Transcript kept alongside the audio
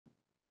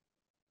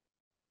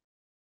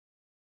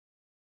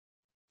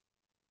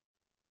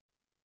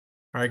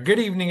All right, good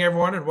evening,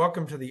 everyone, and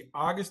welcome to the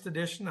August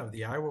edition of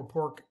the Iowa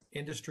Pork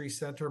Industry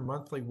Center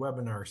monthly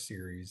webinar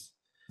series.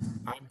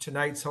 I'm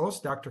tonight's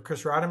host, Dr.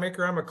 Chris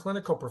Rodemaker. I'm a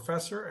clinical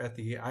professor at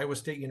the Iowa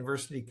State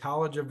University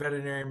College of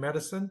Veterinary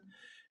Medicine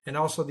and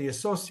also the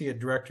Associate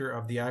Director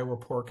of the Iowa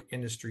Pork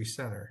Industry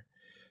Center.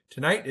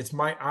 Tonight, it's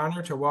my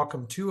honor to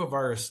welcome two of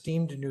our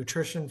esteemed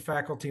nutrition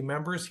faculty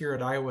members here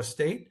at Iowa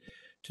State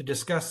to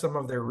discuss some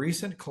of their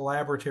recent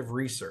collaborative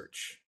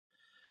research.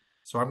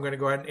 So I'm going to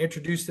go ahead and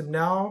introduce them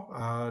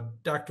now.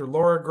 Dr.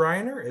 Laura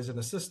Greiner is an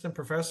assistant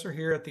professor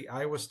here at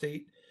Iowa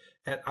State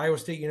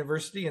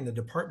University in the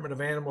Department of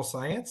Animal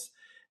Science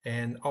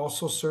and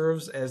also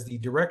serves as the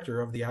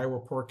director of the Iowa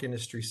Pork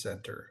Industry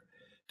Center.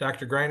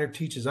 Dr. Greiner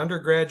teaches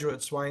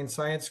undergraduate swine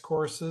science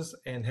courses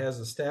and has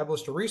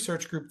established a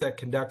research group that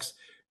conducts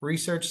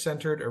research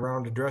centered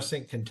around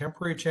addressing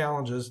contemporary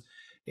challenges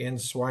in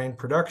swine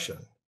production.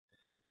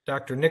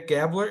 Dr. Nick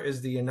Gabler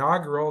is the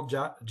inaugural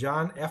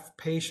John F.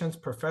 Patience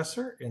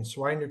Professor in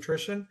Swine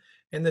Nutrition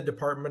in the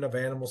Department of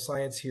Animal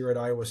Science here at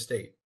Iowa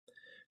State.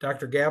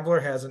 Dr. Gabler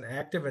has an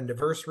active and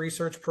diverse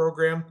research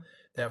program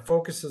that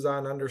focuses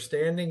on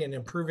understanding and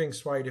improving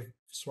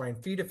swine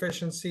feed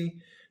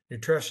efficiency,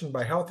 nutrition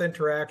by health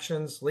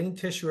interactions, lean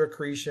tissue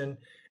accretion,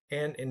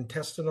 and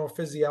intestinal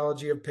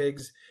physiology of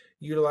pigs,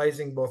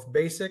 utilizing both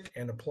basic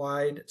and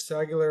applied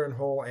cellular and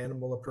whole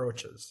animal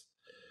approaches.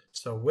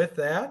 So with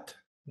that,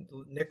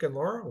 Nick and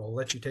Laura, we'll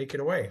let you take it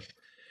away.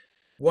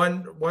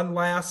 One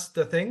last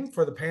thing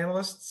for the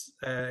panelists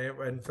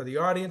and for the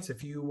audience,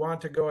 if you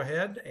want to go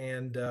ahead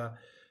and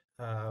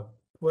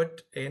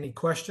put any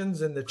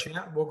questions in the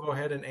chat, we'll go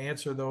ahead and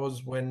answer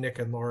those when Nick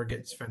and Laura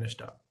gets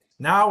finished up.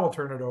 Now we'll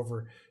turn it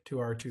over to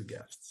our two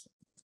guests.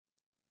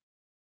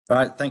 All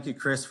right, thank you,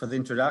 Chris, for the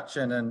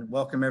introduction, and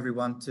welcome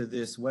everyone to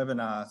this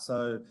webinar.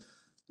 So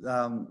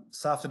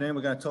this afternoon,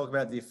 we're going to talk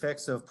about the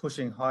effects of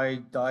pushing high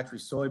dietary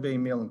soybean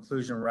meal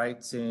inclusion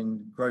rates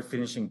in growth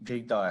finishing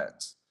pig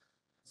diets.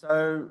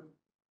 So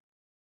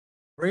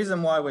the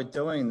reason why we're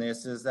doing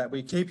this is that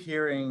we keep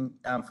hearing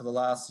for the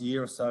last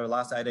year or so,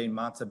 last 18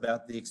 months,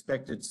 about the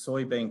expected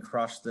soybean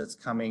crush that's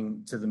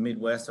coming to the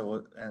Midwest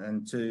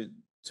and to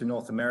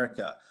North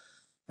America.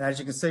 And as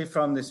you can see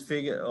from this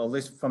figure, or at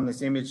least from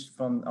this image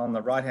on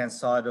the right-hand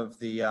side of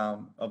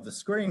the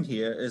screen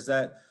here, is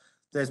that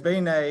there's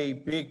been a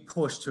big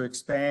push to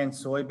expand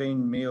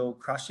soybean meal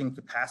crushing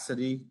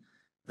capacity.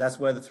 That's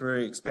whether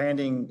through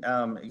expanding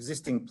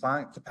existing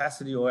plant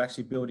capacity or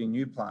actually building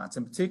new plants.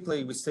 And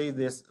particularly we see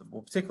this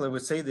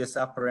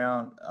up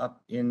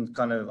in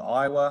kind of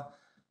Iowa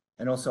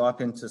and also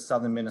up into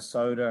southern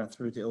Minnesota and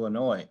through to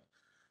Illinois.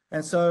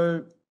 And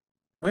so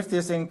with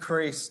this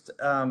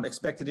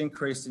expected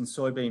increase in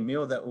soybean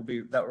meal that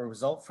will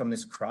result from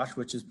this crush,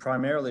 which is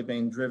primarily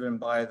being driven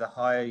by the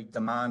high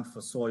demand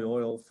for soy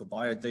oil, for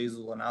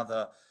biodiesel and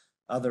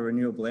other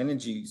renewable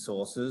energy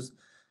sources,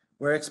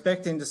 we're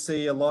expecting to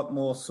see a lot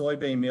more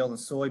soybean meal and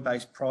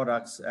soy-based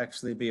products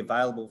actually be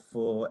available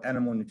for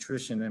animal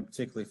nutrition and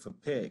particularly for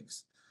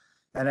pigs.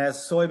 And as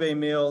soybean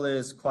meal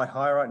is quite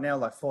high right now,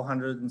 like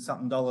 $400 and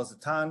something a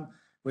ton,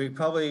 we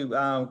probably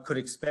could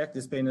expect,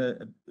 it's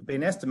been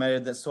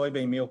estimated that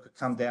soybean meal could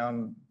come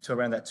down to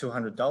around that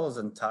 $200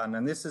 a ton.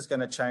 And this is going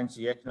to change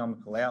the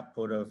economical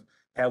output of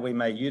how we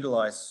may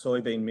utilize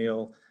soybean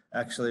meal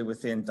actually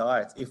within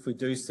diets if we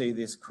do see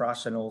this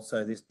crush and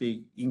also this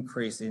big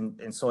increase in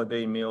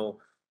soybean meal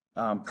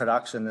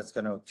production that's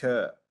going to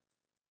occur.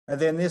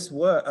 And then this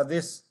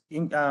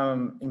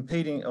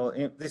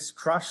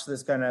crush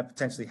that's going to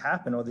potentially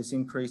happen, or this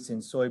increase in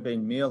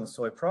soybean meal and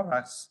soy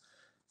products,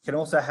 can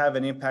also have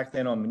an impact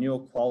then on manure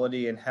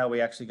quality and how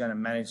we're actually going to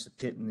manage the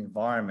pit and the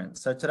environment.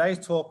 So today's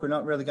talk, we're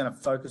not really going to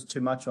focus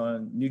too much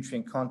on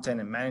nutrient content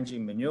and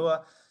managing manure,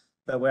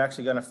 but we're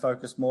actually going to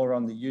focus more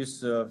on the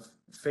use of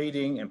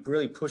feeding and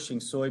really pushing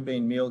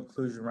soybean meal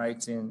inclusion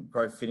rates in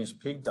growth finished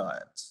pig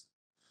diets.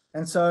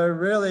 And so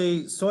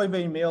really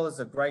soybean meal is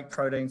a great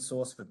protein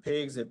source for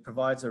pigs. It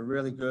provides a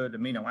really good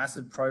amino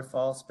acid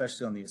profile,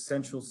 especially on the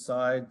essential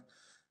side.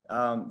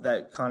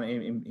 That kind of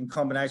in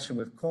combination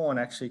with corn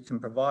actually can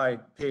provide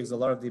pigs a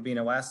lot of the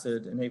amino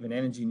acid and even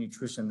energy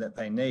nutrition that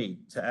they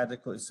need to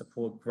adequately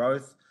support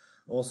growth,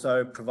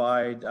 also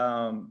provide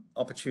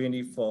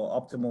opportunity for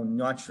optimal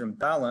nitrogen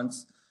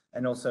balance,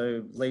 and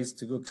also leads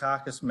to good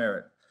carcass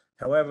merit.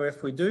 However,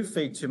 if we do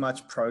feed too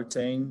much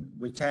protein,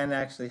 we can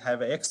actually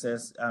have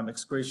excess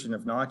excretion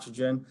of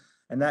nitrogen,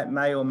 and that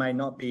may or may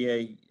not be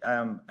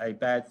a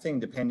bad thing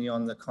depending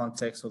on the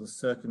context or the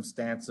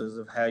circumstances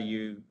of how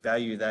you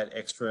value that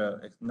extra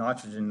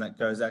nitrogen that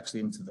goes actually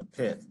into the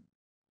pit.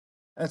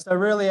 And so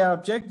really our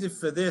objective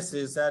for this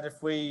is that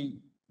if we're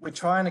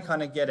trying to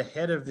kind of get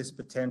ahead of this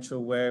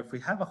potential where if we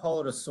have a whole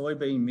lot of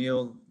soybean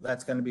meal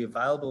that's going to be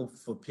available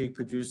for pig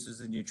producers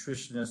and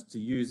nutritionists to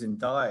use in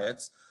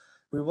diets,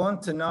 we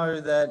want to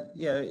know that,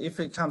 if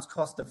it comes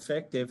cost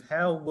effective,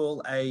 how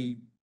will a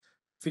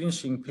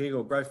finishing pig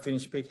or growth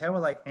finished pig, how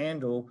will they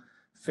handle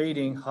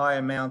feeding high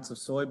amounts of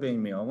soybean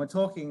meal? And we're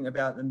talking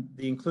about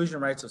the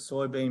inclusion rates of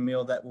soybean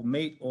meal that will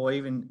meet or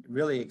even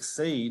really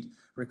exceed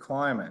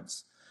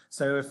requirements.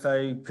 So if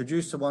a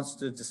producer wants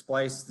to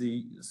displace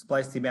the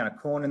amount of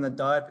corn in the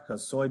diet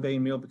because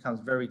soybean meal becomes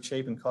very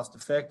cheap and cost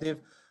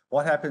effective,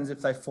 what happens if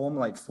they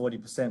formulate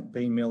 40%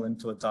 bean meal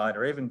into a diet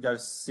or even go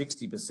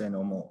 60%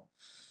 or more?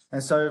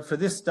 And so for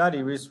this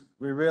study, we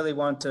really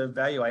want to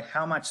evaluate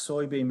how much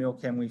soybean meal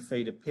can we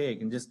feed a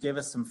pig and just give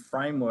us some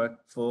framework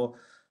for,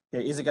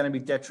 is it going to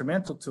be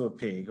detrimental to a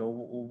pig,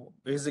 or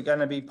is it going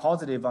to be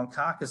positive on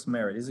carcass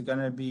merit? Is it going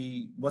to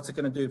be, what's it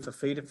going to do for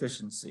feed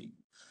efficiency?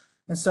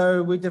 And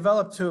so we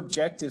developed two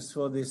objectives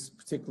for this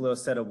particular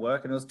set of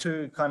work, and it was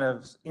two kind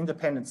of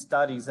independent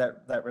studies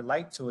that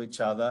relate to each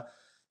other.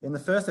 In the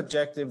first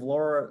objective,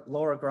 Laura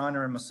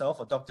Greiner and myself,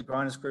 or Dr.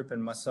 Greiner's group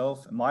and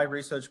myself, and my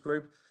research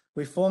group,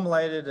 we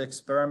formulated an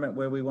experiment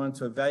where we wanted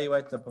to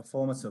evaluate the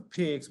performance of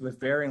pigs with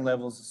varying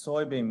levels of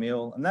soybean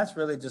meal. And that's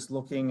really just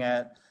looking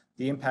at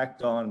the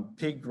impact on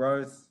pig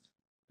growth,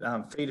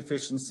 feed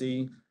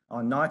efficiency,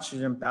 on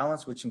nitrogen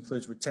balance, which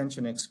includes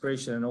retention,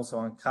 excretion, and also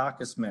on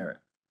carcass merit.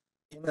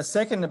 In the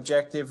second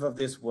objective of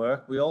this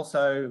work, we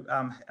also,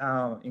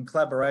 in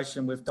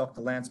collaboration with Dr.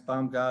 Lance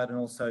Baumgart and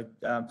also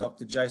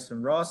Dr.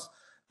 Jason Ross,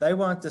 they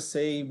wanted to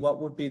see what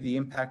would be the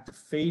impact of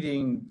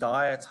feeding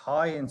diets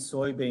high in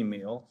soybean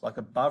meal, like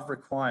above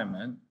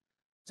requirement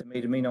to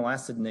meet amino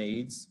acid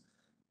needs.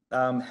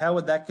 How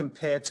would that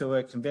compare to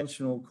a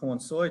conventional corn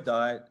soy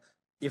diet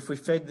if we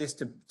fed this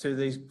to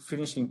these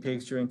finishing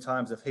pigs during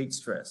times of heat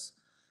stress?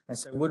 And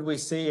so would we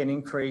see an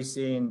increase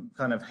in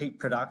kind of heat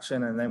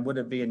production, and then would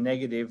it be a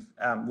negative,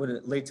 would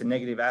it lead to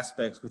negative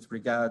aspects with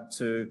regard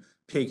to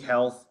pig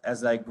health as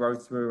they grow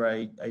through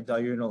a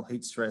diurnal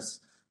heat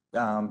stress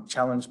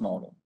challenge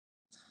model?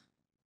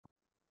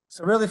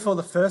 So really for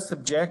the first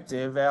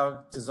objective,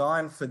 our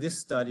design for this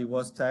study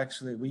was to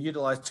actually, we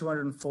utilized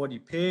 240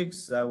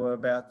 pigs. They were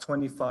about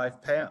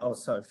 25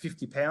 pounds,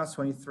 50 pounds,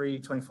 23,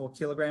 24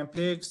 kilogram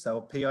pigs. They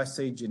were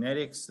PIC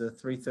genetics, the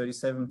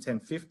 337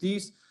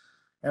 1050s.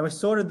 And we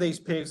sorted these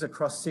pigs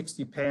across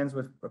 60 pens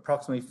with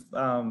approximately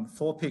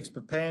 4 pigs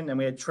per pen, and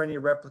we had 20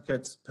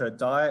 replicates per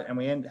diet, and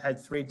we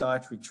had 3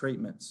 dietary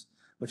treatments,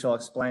 which I'll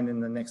explain in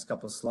the next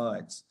couple of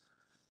slides.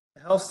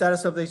 The health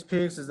status of these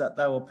pigs is that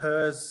they were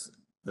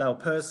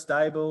PRRS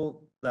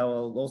stable, they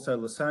were also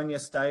Lawsonia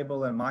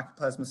stable and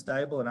Mycoplasma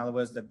stable. In other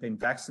words, they've been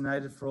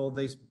vaccinated for all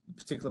these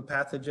particular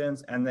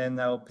pathogens, and then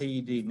they were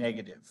PED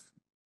negative.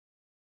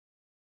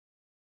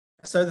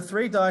 So the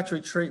 3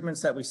 dietary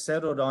treatments that we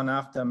settled on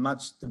after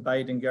much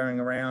debate and going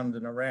around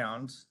and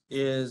around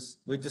is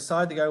we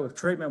decided to go with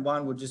treatment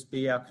 1 would just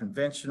be our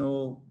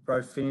conventional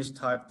growth finish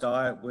type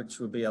diet, which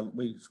would be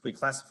we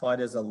classified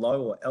as a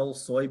low or L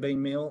soybean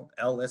meal,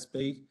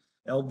 LSBM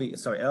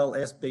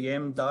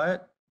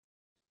diet.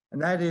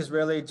 And that is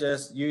really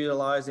just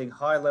utilizing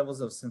high levels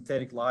of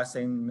synthetic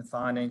lysine,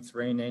 methionine,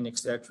 threonine,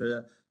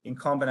 etc., in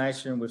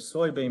combination with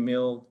soybean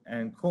meal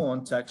and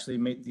corn to actually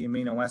meet the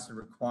amino acid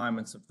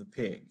requirements of the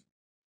pig.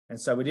 And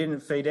so we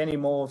didn't feed any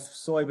more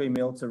soybean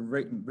meal to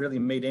really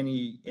meet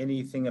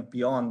anything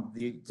beyond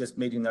just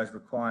meeting those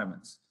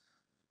requirements.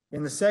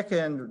 In the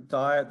second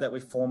diet that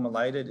we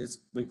formulated,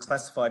 we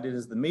classified it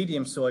as the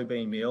medium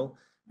soybean meal.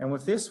 And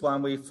with this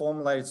one, we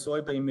formulated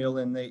soybean meal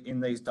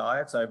in these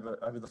diets over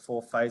the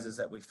 4 phases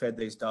that we fed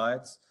these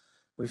diets.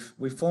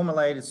 We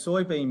formulated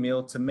soybean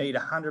meal to meet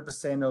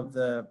 100% of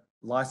the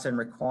lysine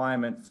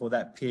requirement for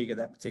that pig at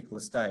that particular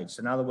stage. So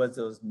in other words,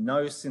 there was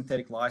no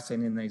synthetic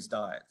lysine in these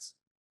diets.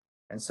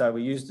 And so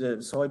we used the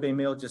soybean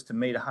meal just to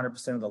meet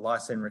 100% of the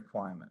lysine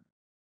requirement.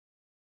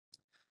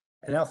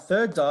 And our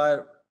third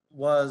diet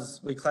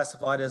we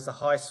classified as a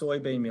high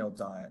soybean meal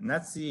diet. And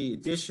that's the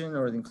addition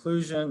or the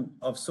inclusion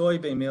of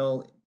soybean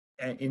meal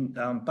in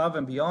above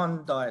and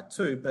beyond diet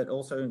 2, but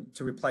also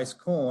to replace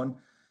corn.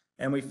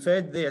 And we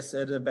fed this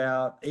at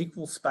about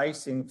equal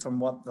spacing from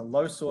what the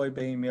low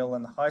soybean meal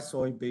and the high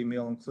soybean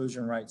meal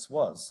inclusion rates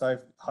was. So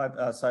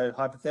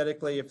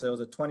hypothetically, if there was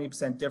a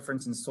 20%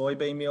 difference in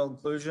soybean meal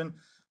inclusion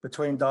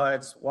between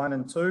diets 1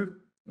 and 2,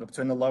 or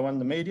between the low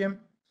and the medium,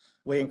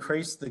 we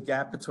increased the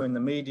gap between the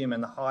medium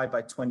and the high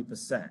by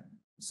 20%.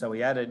 So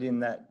we added in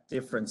that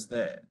difference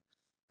there.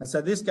 And so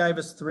this gave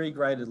us 3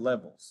 graded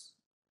levels.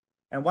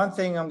 And one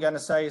thing I'm going to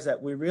say is that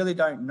we really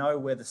don't know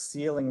where the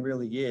ceiling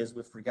really is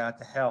with regard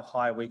to how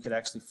high we could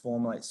actually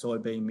formulate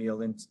soybean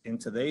meal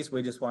into these.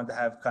 We just wanted to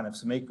have kind of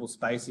some equal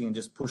spacing and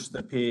just push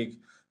the pig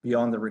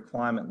beyond the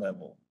requirement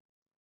level.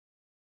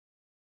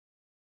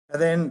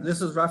 And then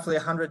this is roughly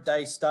a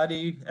 100-day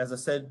study. As I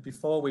said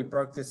before, we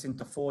broke this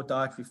into 4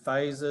 dietary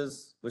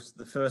phases, which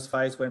the first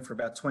phase went for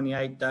about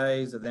 28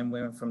 days, and then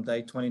went from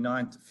day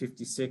 29 to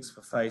 56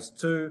 for phase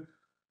 2.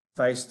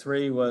 Phase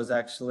 3 was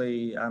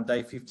actually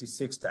day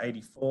 56 to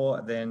 84,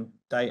 and then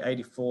day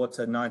 84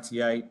 to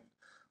 98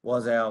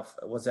 was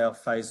our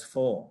phase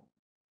 4.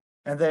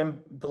 And then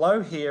below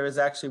here is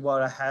actually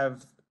what I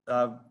have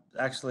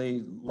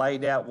actually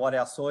laid out what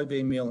our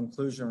soybean meal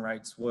inclusion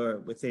rates were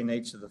within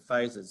each of the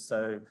phases.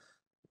 So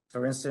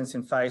for instance,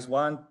 in phase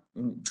 1,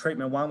 in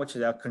treatment 1, which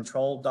is our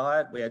controlled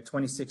diet, we had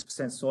 26%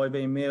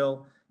 soybean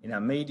meal. In our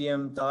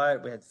medium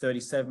diet, we had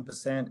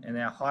 37%, and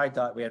our high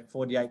diet, we had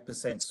 48%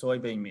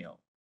 soybean meal.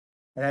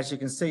 And as you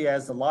can see,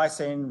 as the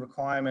lysine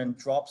requirement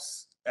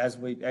drops, as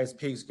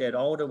pigs get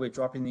older, we're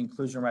dropping the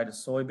inclusion rate of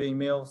soybean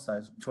meal,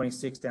 so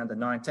 26 down to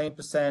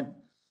 19%.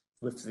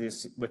 With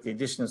the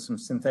addition of some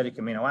synthetic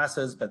amino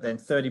acids, but then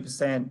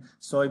 30%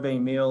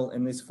 soybean meal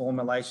in this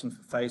formulation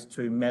for phase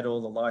 2 met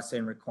all the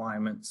lysine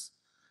requirements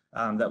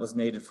that was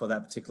needed for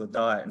that particular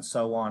diet, and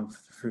so on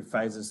through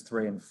phases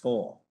 3 and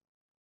 4.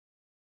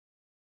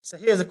 So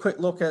here's a quick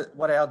look at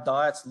what our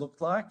diets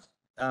look like.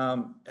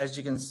 As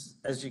you can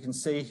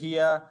see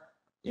here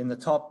in the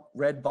top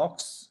red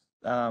box,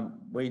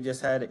 we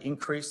just had an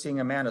increasing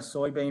amount of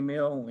soybean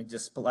meal. We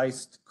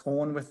displaced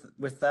corn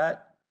with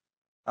that.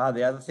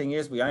 The other thing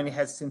is we only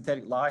had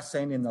synthetic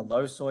lysine in the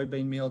low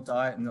soybean meal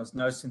diet, and there was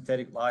no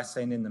synthetic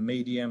lysine in the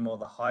medium or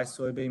the high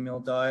soybean meal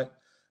diet.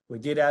 We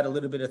did add a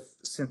little bit of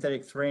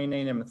synthetic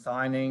threonine and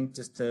methionine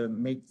just to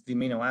meet the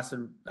amino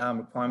acid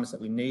requirements that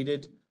we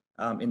needed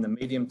in the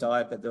medium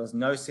diet, but there was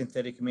no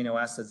synthetic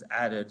amino acids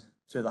added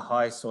to the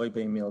high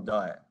soybean meal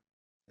diet.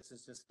 This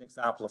is just an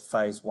example of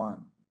phase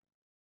 1.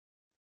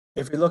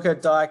 If we look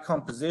at diet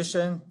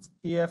composition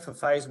here for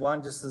phase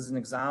 1, just as an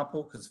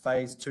example, because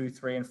phase 2,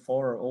 3, and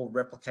 4 all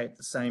replicate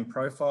the same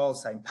profile,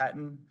 same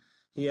pattern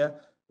here.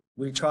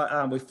 We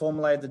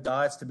formulated the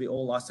diets to be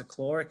all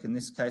isocaloric. In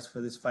this case, for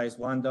this phase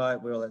 1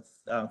 diet, we're at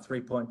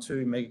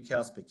 3.2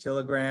 megacalories per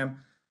kilogram.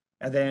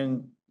 And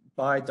then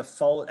by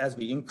default, as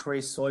we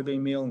increase soybean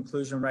meal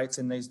inclusion rates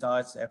in these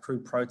diets, our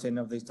crude protein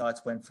of these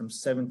diets went from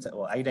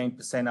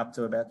 18% up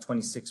to about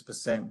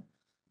 26%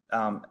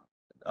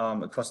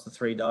 across the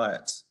 3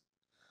 diets.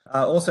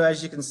 Also,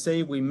 as you can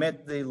see, we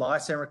met the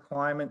lysine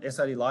requirement,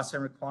 SID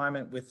lysine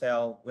requirement with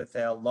our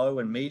low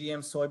and medium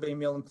soybean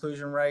meal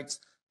inclusion rates.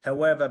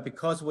 However,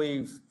 because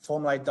we've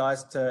formulated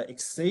diets to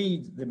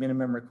exceed the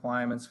minimum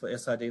requirements for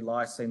SID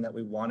lysine that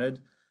we wanted,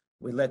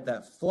 we let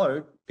that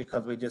float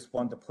because we just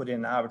wanted to put in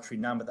an arbitrary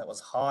number that was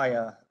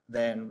higher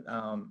than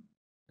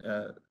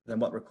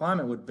what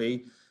requirement would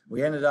be.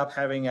 We ended up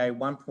having a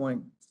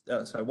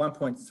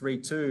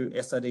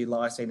 1.32 SID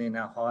lysine in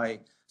our high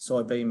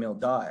soybean meal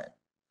diet.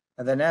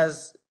 And then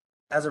as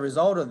a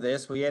result of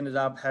this, we ended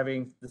up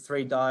having the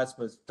 3 diets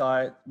with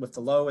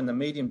the low and the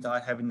medium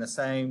diet having the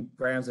same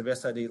grams of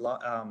SID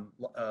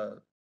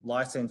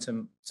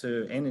lysine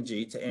to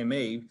energy, to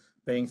ME,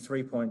 being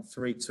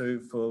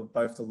 3.32 for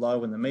both the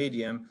low and the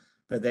medium,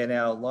 but then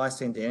our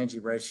lysine to energy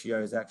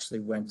ratios actually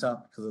went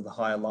up because of the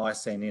higher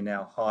lysine in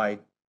our high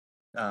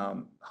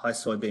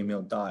soybean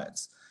meal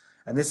diets.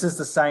 And this is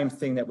the same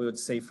thing that we would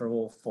see for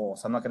all 4.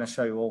 So I'm not going to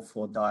show you all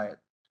 4 diet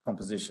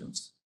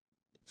compositions.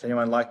 If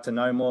anyone would like to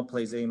know more,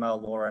 please email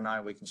Laura and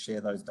I. We can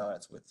share those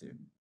diets with you.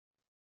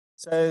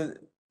 So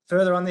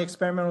further on the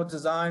experimental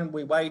design,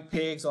 we weighed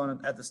pigs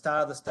at the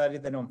start of the study,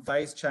 then on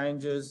phase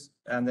changes.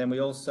 And then we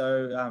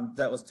also,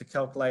 that was to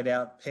calculate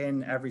out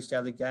pen, average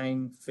daily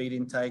gain, feed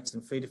intakes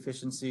and feed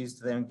efficiencies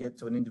to then get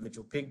to an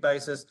individual pig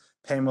basis.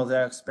 Pen was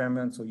our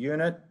experimental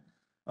unit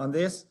on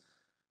this.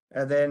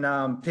 And then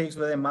pigs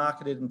were then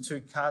marketed in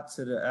 2 cuts.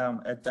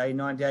 At day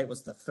 98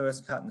 was the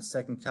first cut, and the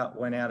second cut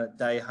went out at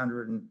day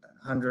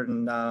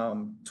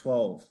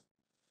 112.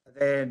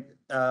 Then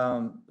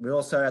we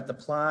also at the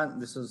plant,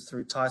 this was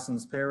through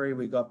Tyson's Perry,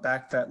 we got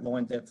back fat,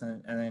 loin depth,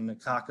 and then the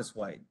carcass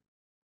weight.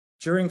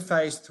 During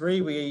phase 3,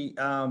 we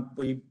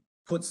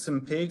put some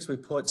pigs, we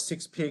put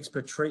 6 pigs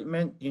per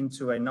treatment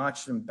into a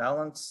nitrogen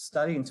balance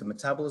study, into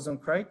metabolism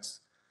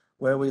crates,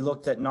 where we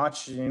looked at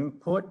nitrogen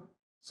input.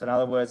 So in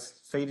other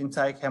words, feed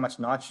intake, how much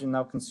nitrogen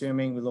they're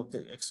consuming. We looked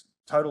at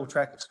total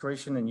tract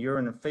excretion in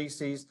urine and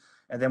feces,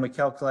 and then we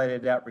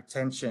calculated out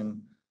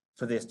retention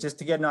for this, just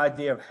to get an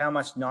idea of how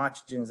much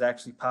nitrogen is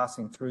actually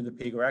passing through the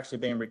pig or actually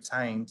being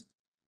retained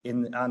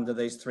under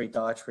these 3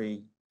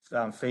 dietary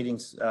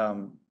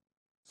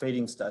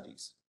feeding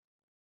studies.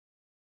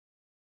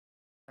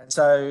 And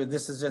so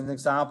this is an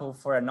example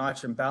for our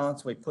nitrogen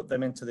balance. We put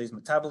them into these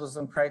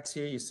metabolism crates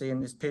here. You see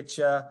in this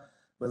picture,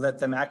 we let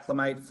them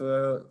acclimate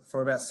for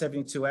about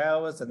 72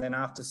 hours. And then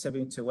after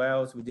 72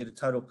 hours, we did a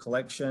total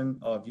collection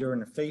of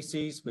urine and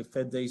feces. We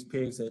fed these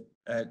pigs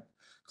at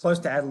close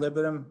to ad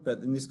libitum, but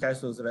in this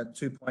case, it was about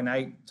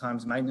 2.8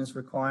 times maintenance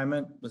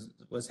requirement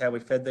was how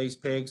we fed these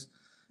pigs.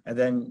 And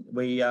then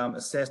we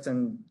assessed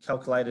and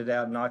calculated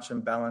our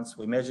nitrogen balance.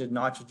 We measured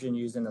nitrogen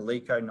using a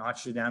LECO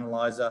nitrogen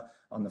analyzer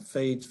on the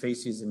feed,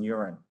 feces, and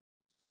urine.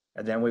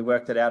 And then we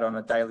worked it out on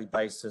a daily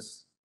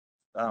basis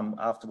from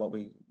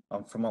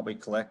what we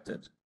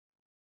collected.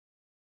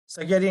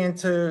 So getting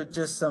into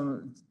just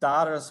some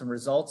data, some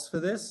results for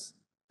this.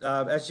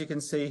 As you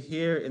can see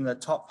here in the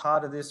top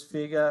part of this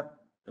figure,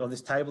 or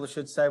this table, I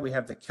should say, we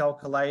have the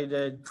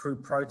calculated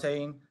crude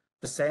protein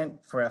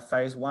percent for our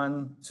phase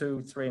 1,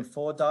 2, 3, and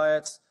 4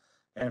 diets,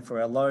 and for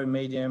our low,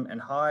 medium,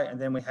 and high, and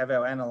then we have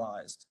our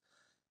analyzed.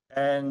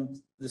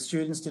 And the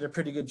students did a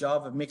pretty good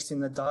job of mixing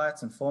the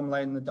diets and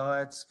formulating the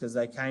diets because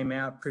they came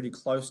out pretty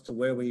close to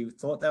where we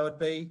thought they would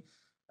be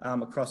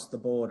across the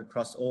board,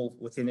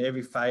 within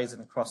every phase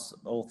and across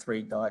all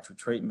 3 dietary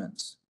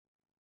treatments.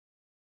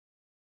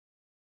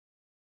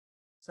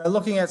 So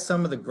looking at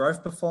some of the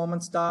growth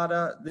performance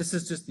data, this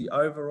is just the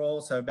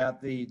overall, so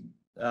about the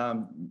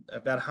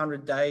about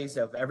 100 days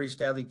of average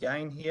daily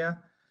gain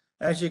here.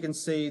 As you can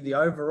see, the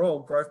overall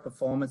growth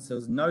performance, there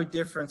was no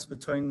difference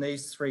between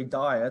these three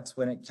diets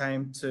when it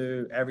came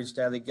to average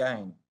daily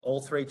gain.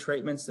 All three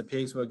treatments, the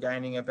pigs were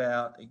gaining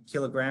about a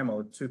kilogram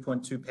or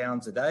 2.2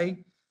 pounds a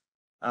day.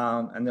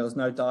 And there was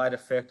no diet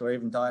effect or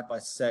even diet by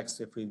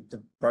sex if we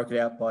broke it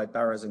out by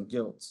barrows and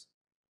gilts.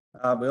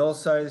 We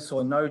also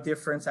saw no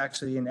difference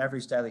actually in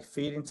average daily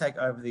feed intake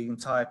over the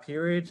entire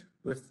period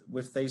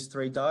with these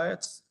three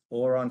diets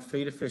or on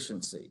feed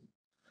efficiency.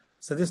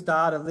 So this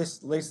data, this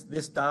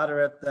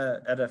data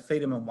at a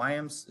Feedham and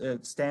Wayham's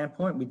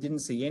standpoint, we didn't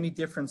see any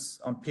difference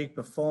on pig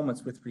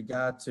performance with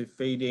regard to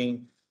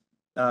feeding,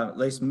 at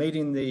least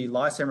meeting the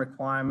lysine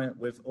requirement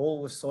with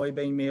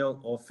soybean meal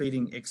or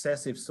feeding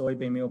excessive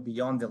soybean meal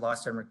beyond the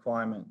lysine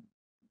requirement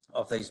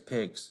of these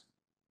pigs.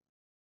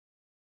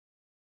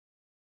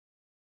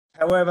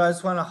 However, I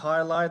just want to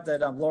highlight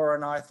that Laura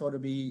and I thought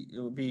it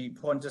would be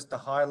important just to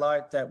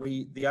highlight that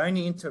the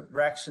only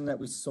interaction that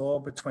we saw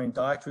between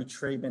dietary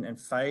treatment and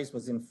phase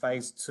was in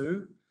phase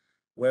 2,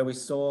 where we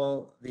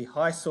saw the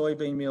high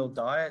soybean meal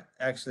diet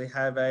actually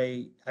have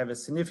a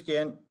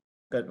significant,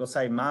 but we'll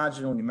say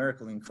marginal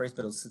numerical increase,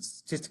 but a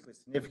statistically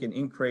significant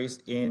increase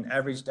in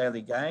average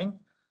daily gain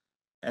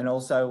and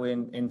also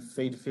in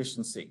feed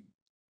efficiency.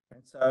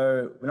 And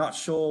so we're not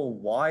sure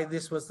why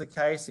this was the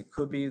case. It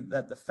could be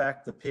that the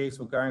fact the pigs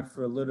were going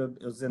through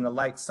it was in the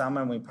late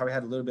summer and we probably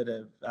had a little bit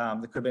of,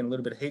 there could have been a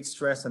little bit of heat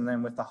stress, and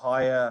then with the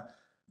higher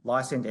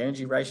lysine to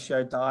energy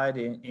ratio diet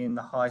in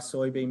the high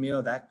soybean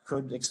meal, that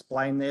could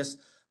explain this,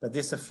 but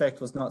this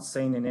effect was not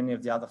seen in any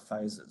of the other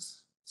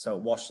phases. So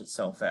it washed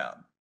itself out.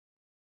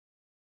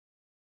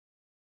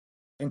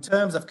 In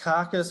terms of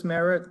carcass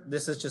merit,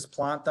 this is just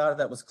plant data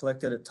that was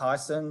collected at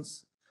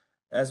Tyson's.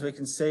 As we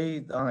can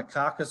see on a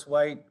carcass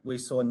weight, we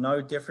saw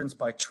no difference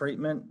by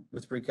treatment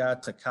with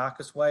regard to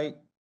carcass weight.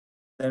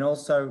 Then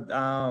also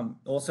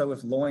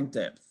with loin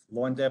depth.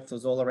 Loin depth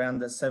was all around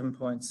the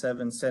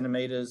 7.7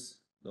 centimeters,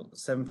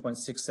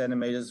 7.6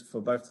 centimeters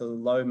for both the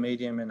low,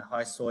 medium, and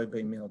high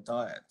soybean meal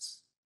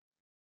diets.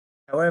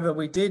 However,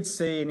 we did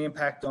see an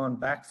impact on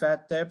back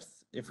fat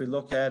depth. If we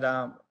look at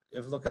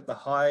the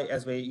high,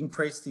 as we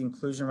increased the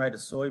inclusion rate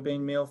of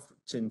soybean meal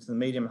into the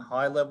medium and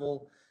high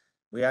level,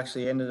 we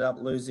actually ended up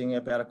losing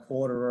about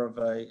 1/4 of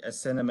a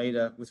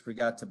centimeter with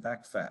regard to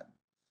back fat.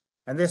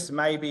 And this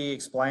may be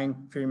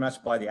explained pretty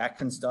much by the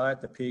Atkins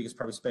diet. The pig is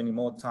probably spending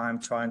more time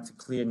trying to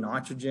clear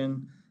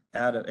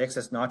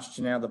excess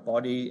nitrogen out of the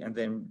body, and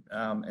then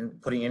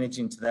and putting energy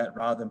into that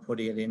rather than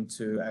putting it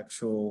into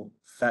actual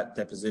fat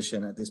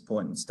deposition at this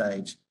point in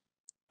stage,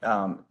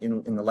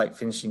 in the late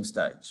finishing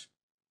stage.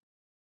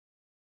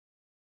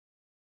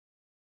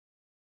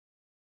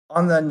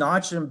 On the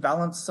nitrogen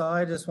balance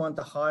side, I just wanted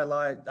to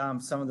highlight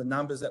some of the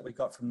numbers that we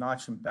got from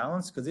nitrogen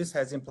balance, because this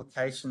has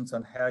implications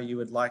on how you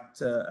would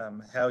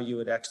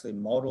actually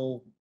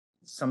model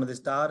some of this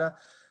data.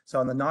 So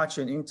on the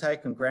nitrogen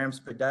intake in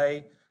grams per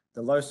day,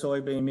 the low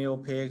soybean meal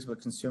pigs were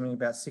consuming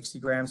about 60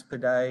 grams per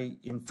day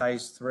in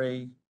phase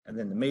 3, and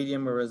then the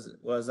medium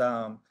was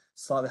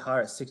slightly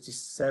higher at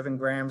 67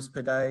 grams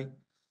per day,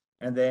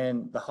 and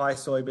then the high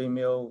soybean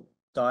meal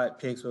diet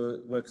pigs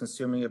were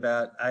consuming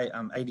about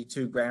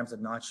 82 grams of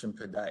nitrogen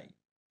per day.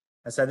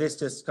 And so this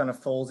just kind of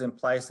falls in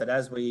place that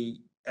as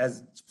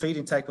feed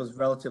intake was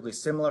relatively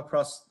similar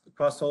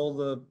across all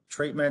the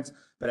treatments,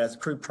 but as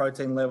crude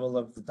protein level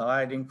of the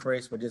diet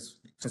increased, we're just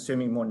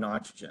consuming more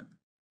nitrogen.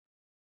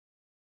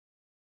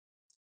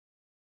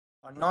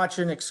 On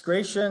nitrogen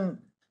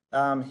excretion,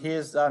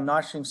 here's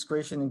nitrogen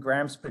excretion in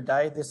grams per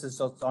day. This is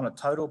on a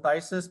total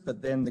basis,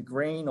 but then the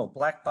green or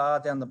black bar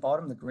down the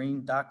bottom,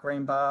 the dark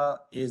green bar,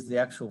 is the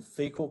actual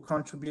fecal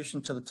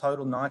contribution to the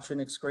total nitrogen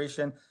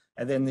excretion.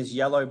 And then this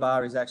yellow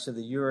bar is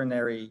actually the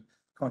urinary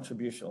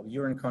contribution, or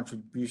urine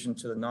contribution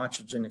to the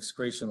nitrogen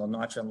excretion or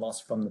nitrogen loss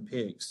from the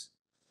pigs.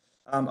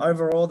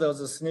 Overall, there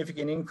was a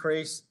significant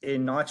increase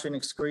in nitrogen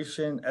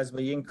excretion as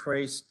we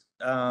increased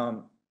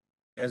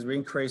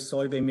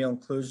soybean meal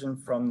inclusion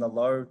from the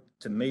low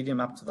to medium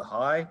up to the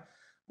high,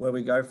 where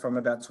we go from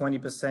about 20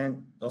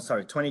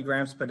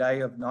 grams per day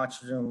of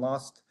nitrogen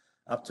lost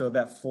up to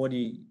about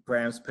 40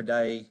 grams per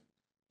day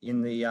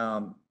in the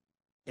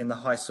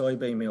high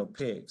soybean meal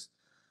pigs.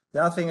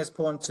 The other thing is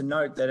important to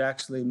note that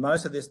actually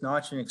most of this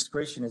nitrogen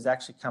excretion is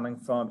actually coming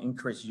from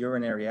increased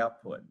urinary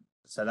output.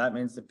 So that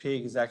means the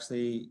pig is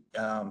actually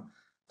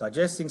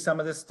digesting some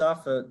of this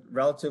stuff at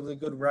relatively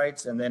good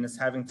rates, and then it's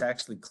having to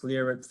actually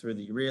clear it through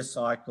the urea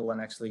cycle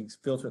and actually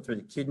filter it through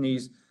the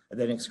kidneys and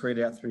then excrete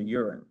it out through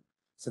urine.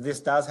 So this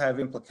does have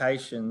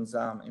implications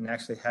in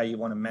actually how you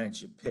want to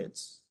manage your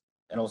pits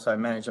and also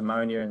manage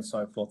ammonia and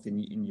so forth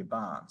in your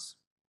barns.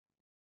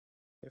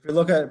 If we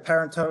look at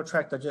parent total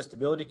tract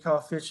digestibility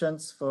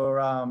coefficients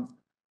for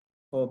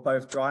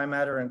both dry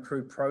matter and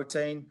crude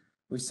protein,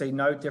 we see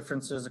no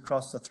differences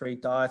across the three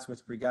diets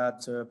with regard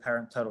to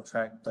parent total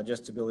tract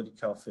digestibility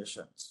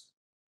coefficients.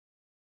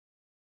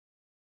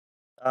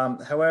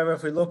 However,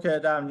 if we look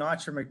at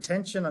nitrogen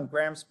retention on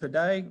grams per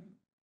day,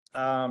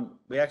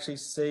 we actually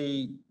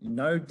see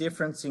no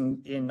difference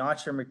in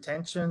nitrogen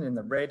retention. In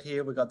the red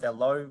here, we've got their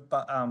low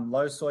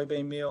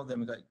soybean meal. Then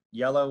we've got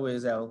yellow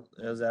is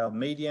our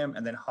medium,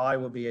 and then high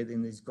will be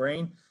in this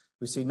green.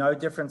 We see no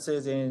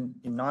differences in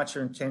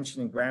nitrogen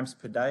retention in grams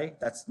per day.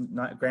 That's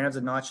grams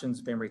of nitrogen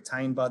has been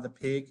retained by the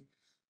pig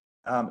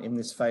in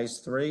this phase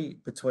 3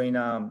 between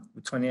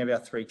any of our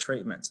 3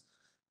 treatments.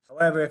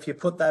 However, if you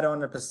put that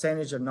on a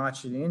percentage of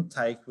nitrogen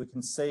intake, we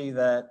can see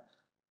that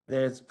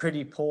there's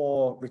pretty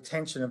poor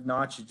retention of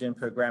nitrogen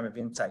per gram of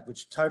intake,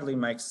 which totally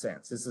makes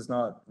sense. This is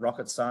not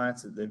rocket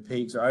science. The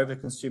pigs are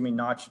over-consuming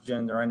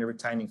nitrogen. They're only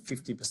retaining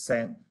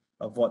 50%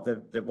 of what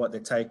they're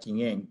taking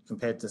in,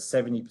 compared to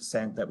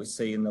 70% that we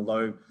see in the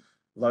low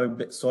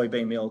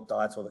soybean meal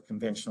diets or the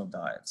conventional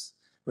diets,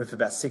 with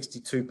about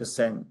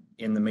 62%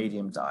 in the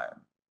medium diet.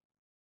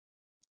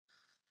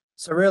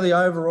 So really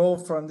overall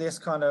from this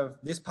part of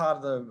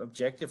the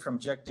objective, from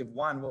objective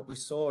 1, what we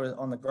saw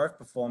on the growth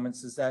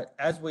performance is that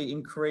as we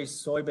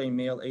increase soybean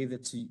meal either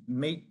to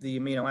meet the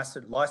amino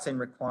acid lysine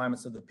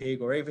requirements of the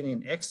pig or even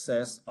in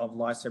excess of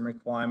lysine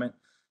requirement,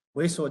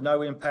 we saw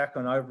no impact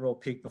on overall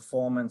pig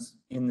performance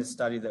in this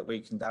study that we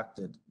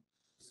conducted.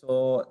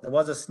 So there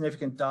was a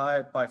significant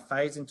diet by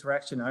phase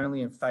interaction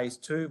only in phase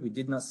 2. We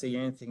did not see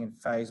anything in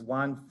phase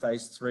 1,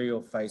 phase 3,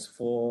 or phase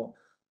 4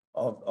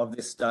 of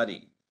this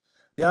study.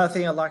 The other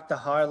thing I'd like to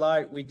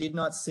highlight, we did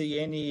not see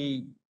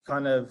any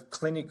kind of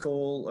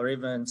clinical or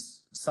even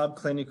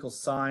subclinical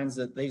signs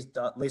that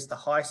at least the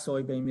high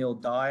soybean meal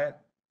diet,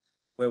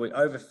 where we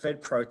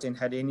overfed protein,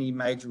 had any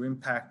major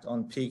impact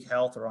on pig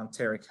health or on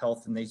enteric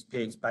health in these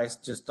pigs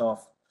based just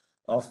off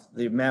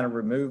the amount of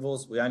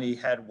removals. We only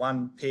had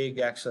 1 pig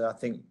actually, I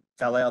think,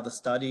 fell out of the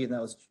study, and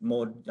that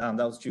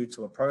was due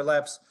to a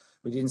prolapse.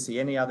 We didn't see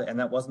any other, and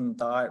that wasn't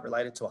diet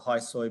related to a high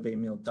soybean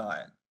meal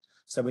diet.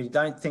 So we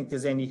don't think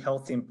there's any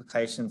health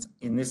implications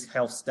in this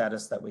health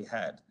status that we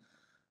had.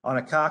 On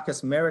a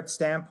carcass merit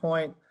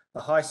standpoint, the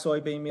high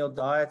soybean meal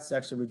diets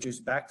actually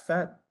reduced back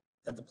fat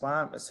at the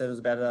plant. I said it was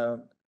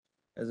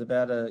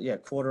about a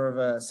quarter of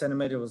a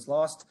centimeter was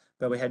lost,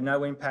 but we had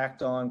no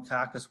impact on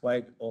carcass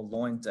weight or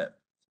loin depth.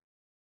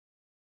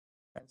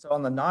 And so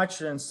on the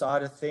nitrogen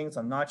side of things,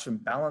 on nitrogen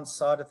balance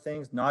side of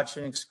things,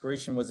 nitrogen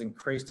excretion was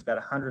increased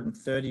about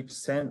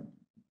 130%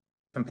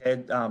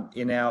 compared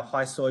in our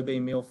high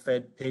soybean meal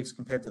fed pigs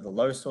compared to the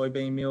low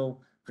soybean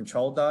meal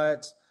control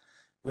diets,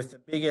 with the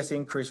biggest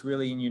increase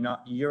really in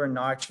urine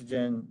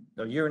nitrogen,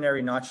 the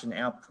urinary nitrogen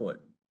output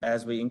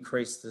as we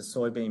increased the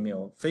soybean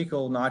meal.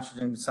 Fecal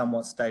nitrogen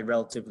somewhat stayed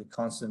relatively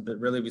constant, but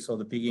really we saw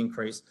the big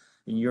increase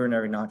in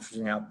urinary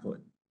nitrogen output.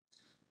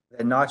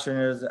 The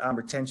nitrogen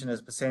retention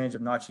as a percentage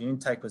of nitrogen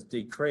intake was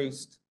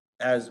decreased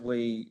as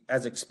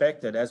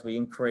expected, as we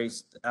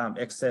increased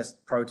excess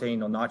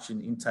protein or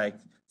nitrogen intake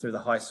through the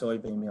high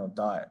soybean meal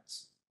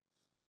diets.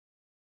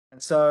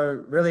 And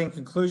so really in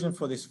conclusion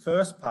for this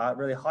first part,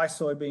 really high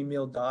soybean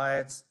meal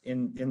diets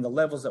in the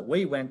levels that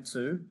we went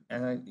to,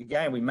 and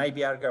again, we may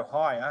be able to go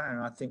higher, and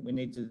I think we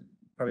need to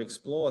probably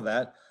explore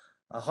that.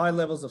 High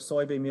levels of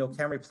soybean meal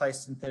can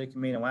replace synthetic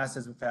amino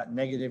acids without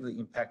negatively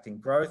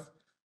impacting growth.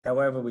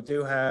 However, we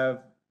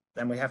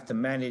have to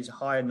manage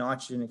higher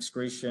nitrogen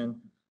excretion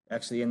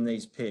actually in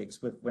these pigs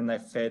when they're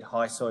fed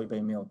high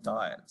soybean meal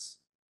diets.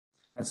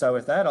 And so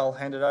with that, I'll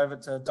hand it over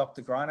to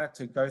Dr. Greiner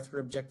to go through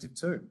objective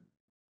 2.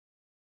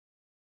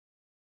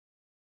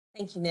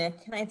 Thank you, Nick.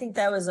 And I think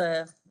that was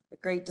a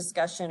great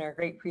discussion or a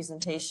great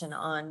presentation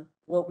on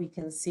what we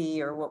can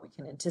see or what we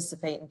can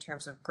anticipate in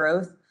terms of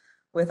growth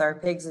with our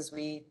pigs as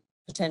we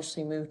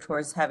potentially move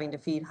towards having to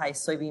feed high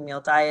soybean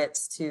meal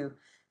diets to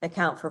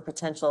account for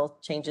potential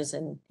changes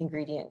in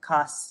ingredient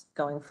costs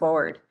going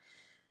forward.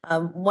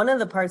 One of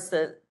the parts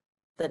that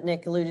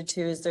Nick alluded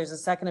to is there's a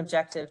second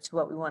objective to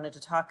what we wanted to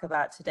talk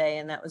about today,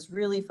 and that was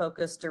really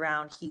focused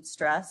around heat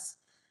stress.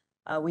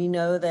 We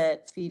know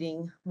that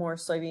feeding more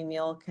soybean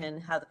meal can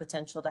have the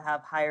potential to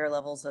have higher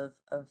levels of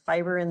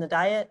fiber in the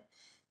diet.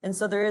 And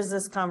so there is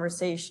this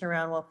conversation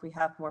around, well, if we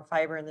have more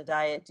fiber in the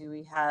diet, do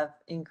we have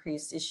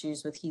increased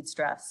issues with heat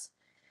stress?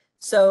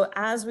 So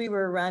as we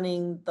were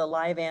running the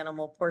live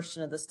animal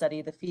portion of the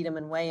study, the feed 'em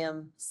and weigh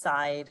 'em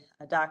side,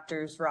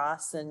 Doctors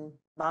Ross and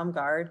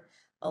Baumgard,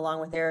 along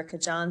with Erica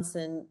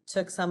Johnson,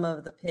 took some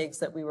of the pigs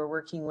that we were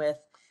working with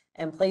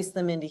and placed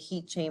them into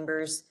heat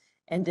chambers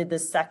and did the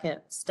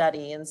second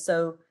study. And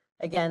so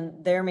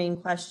again, their main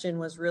question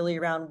was really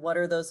around what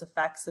are those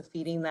effects of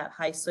feeding that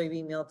high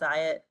soybean meal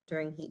diet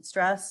during heat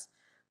stress,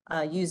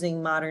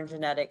 using modern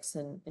genetics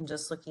and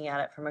just looking at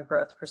it from a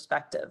growth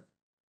perspective.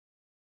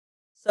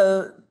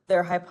 So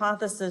their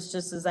hypothesis,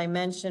 just as I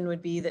mentioned,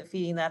 would be that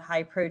feeding that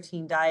high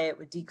protein diet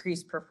would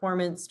decrease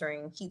performance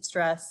during heat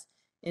stress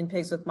in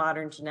pigs with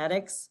modern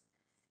genetics.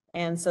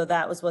 And so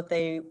that was what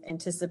they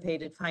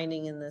anticipated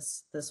finding in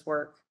this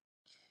work.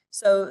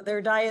 So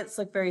their diets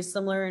look very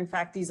similar. In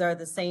fact, these are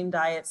the same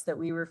diets that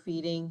we were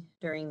feeding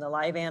during the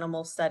live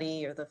animal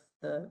study or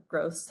the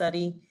growth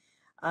study.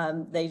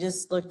 They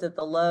just looked at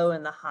the low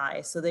and the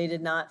high. So they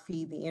did not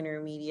feed the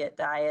intermediate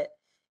diet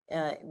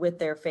with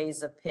their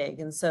phase of pig.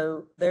 And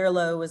so their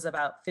low was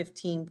about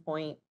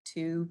 15.8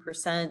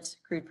 22%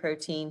 crude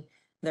protein.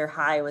 Their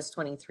high was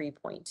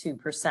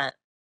 23.2%.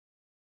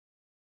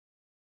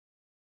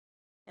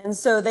 And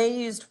so they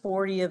used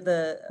 40 of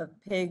the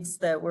pigs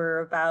that were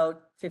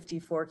about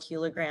 54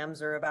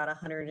 kilograms or about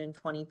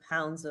 120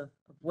 pounds of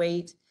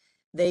weight.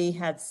 They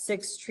had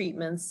 6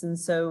 treatments. And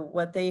so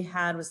what they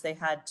had was they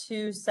had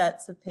 2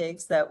 sets of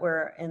pigs that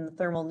were in the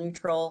thermal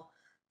neutral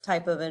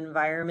type of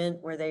environment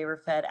where they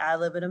were fed ad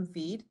libitum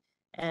feed.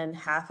 And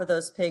half of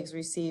those pigs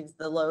received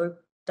the low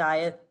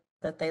diet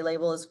that they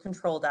label as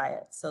control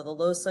diet. So the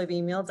low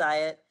soybean meal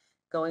diet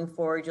going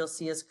forward, you'll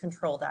see as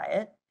control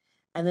diet.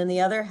 And then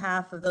the other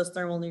half of those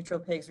thermal neutral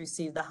pigs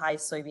received the high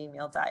soybean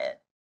meal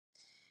diet.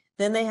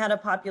 Then they had a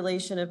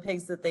population of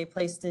pigs that they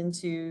placed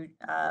into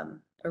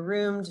a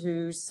room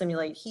to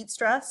simulate heat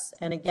stress.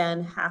 And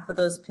again, half of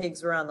those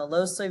pigs were on the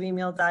low soybean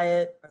meal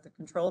diet or the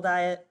control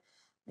diet.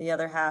 The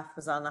other half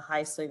was on the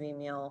high soybean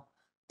meal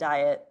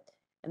diet.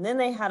 And then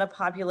they had a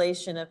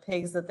population of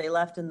pigs that they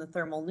left in the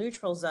thermal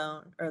neutral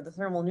zone or the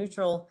thermal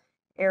neutral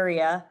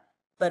area,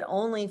 but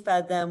only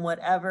fed them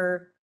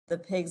whatever the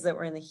pigs that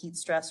were in the heat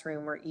stress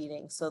room were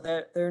eating. So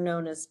they're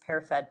known as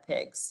pair-fed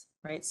pigs,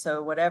 right?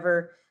 So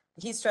whatever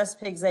the heat stress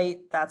pigs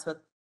ate, that's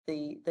what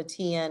the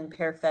TN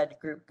pair-fed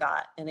group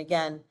got. And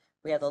again,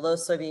 we had the low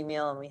soybean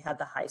meal and we had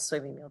the high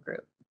soybean meal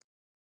group.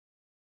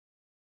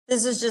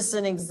 This is just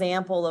an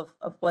example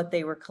of what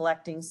they were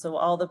collecting. So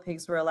all the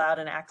pigs were allowed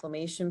an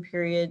acclimation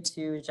period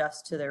to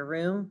adjust to their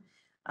room.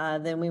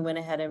 Then we went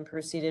ahead and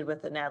proceeded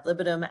with an ad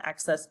libitum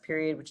access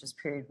period, which is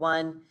period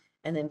 1.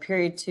 And then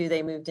period 2,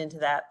 they moved into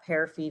that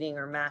pair feeding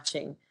or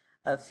matching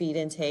of feed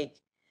intake.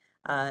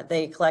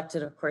 They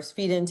collected, of course,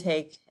 feed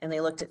intake, and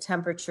they looked at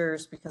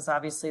temperatures because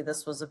obviously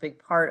this was a big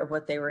part of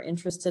what they were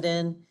interested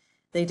in.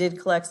 They did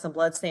collect some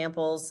blood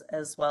samples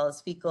as well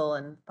as fecal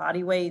and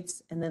body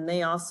weights. And then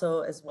they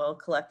also as well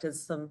collected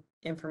some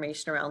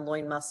information around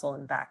loin muscle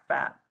and back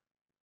fat.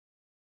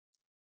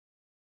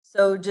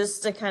 So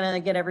just to kind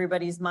of get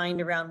everybody's mind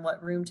around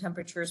what room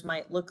temperatures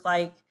might look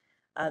like,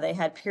 they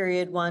had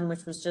period 1,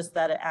 which was just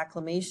that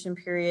acclimation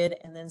period.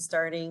 And then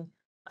starting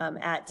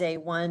at day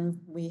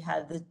 1, we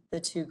had the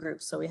 2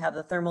 groups. So we have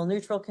the thermal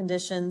neutral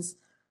conditions,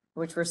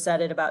 which were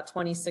set at about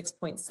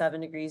 26.7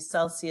 degrees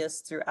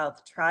Celsius throughout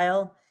the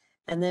trial.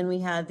 And then we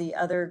had the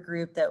other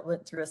group that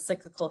went through a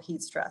cyclical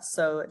heat stress.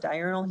 So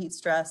diurnal heat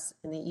stress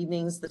in the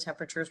evenings, the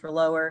temperatures were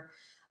lower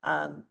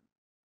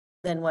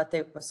than what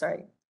they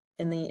were,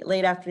 in the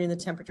late afternoon, the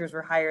temperatures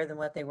were higher than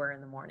what they were in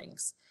the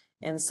mornings.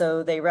 And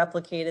so they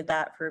replicated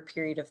that for a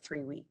period of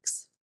 3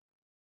 weeks.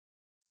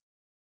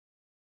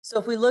 So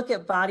if we look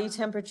at body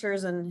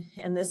temperatures, and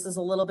this is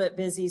a little bit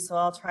busy, so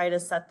I'll try to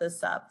set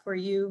this up for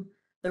you.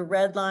 The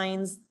red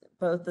lines,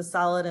 both the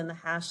solid and the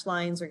hashed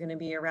lines, are going to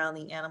be around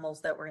the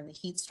animals that were in the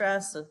heat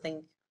stress. So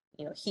think,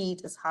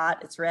 heat is hot,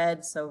 it's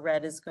red. So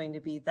red is going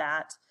to be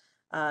that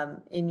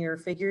in your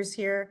figures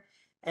here.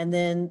 And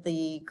then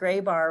the gray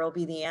bar will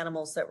be the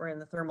animals that were in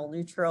the thermal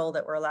neutral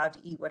that were allowed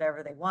to eat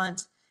whatever they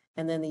want.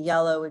 And then the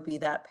yellow would be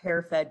that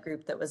pair-fed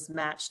group that was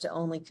matched to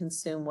only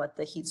consume what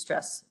the heat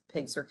stress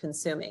pigs are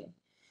consuming.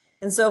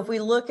 And so if we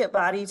look at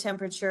body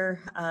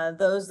temperature,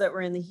 those that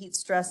were in the heat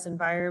stress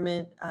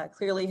environment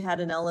clearly had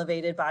an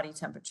elevated body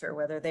temperature,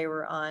 whether they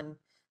were on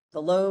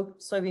the low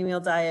soybean meal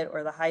diet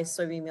or the high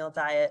soybean meal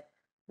diet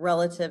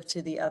relative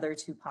to the other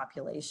 2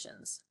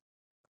 populations.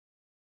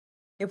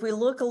 If we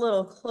look a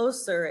little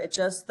closer at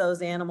just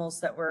those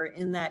animals that were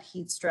in that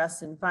heat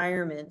stress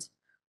environment,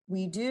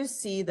 we do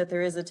see that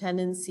there is a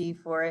tendency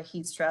for a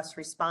heat stress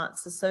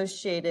response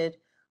associated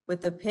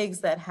with the pigs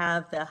that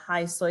have the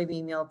high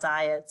soybean meal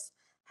diets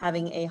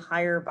having a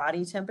higher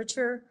body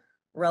temperature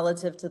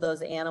relative to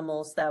those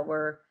animals that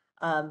were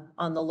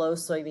on the low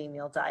soybean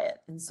meal diet.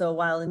 And so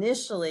while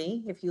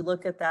initially, if you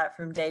look at that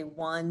from day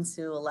 1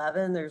 to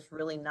 11, there's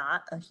really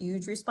not a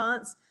huge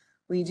response,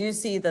 we do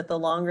see that the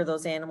longer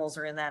those animals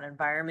are in that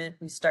environment,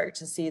 we start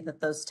to see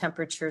that those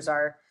temperatures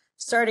are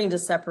starting to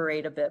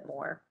separate a bit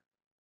more.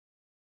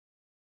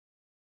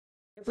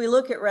 If we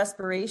look at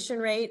respiration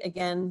rate,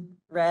 again,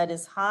 red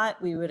is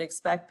hot. We would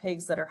expect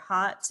pigs that are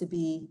hot to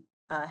be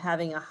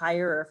having a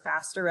higher or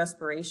faster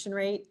respiration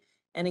rate.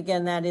 And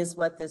again, that is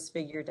what this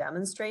figure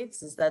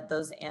demonstrates, is that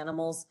those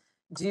animals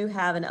do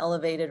have an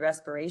elevated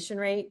respiration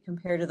rate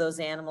compared to those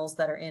animals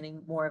that are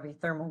in more of a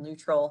thermal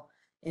neutral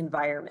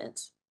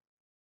environment.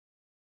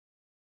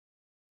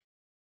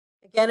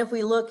 Again, if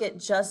we look at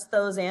just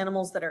those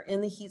animals that are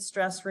in the heat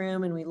stress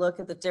room and we look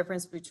at the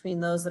difference between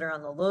those that are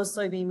on the low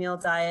soybean meal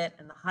diet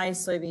and the high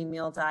soybean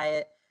meal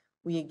diet,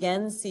 we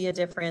again see a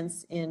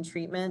difference in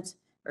treatment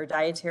or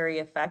dietary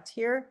effect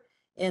here,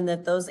 in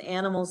that those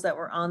animals that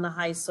were on the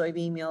high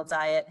soybean meal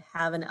diet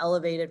have an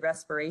elevated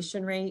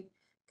respiration rate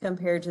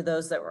compared to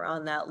those that were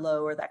on that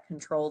low or that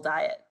control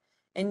diet.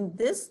 And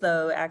this,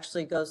 though,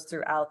 actually goes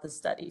throughout the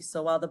study.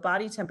 So while the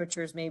body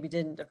temperatures maybe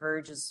didn't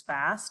diverge as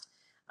fast,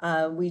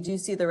 we do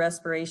see the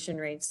respiration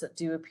rates that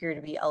do appear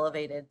to be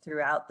elevated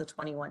throughout the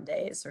 21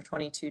 days or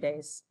 22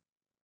 days.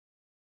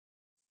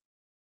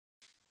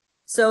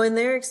 So in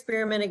their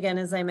experiment, again,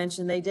 as I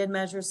mentioned, they did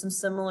measure some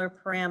similar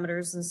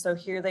parameters. And so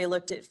here they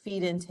looked at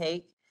feed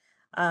intake.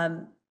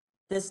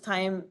 This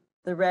time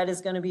the red is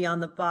going to be on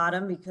the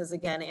bottom because,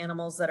 again,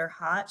 animals that are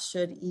hot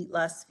should eat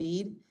less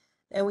feed.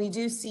 And we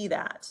do see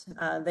that.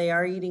 They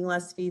are eating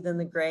less feed than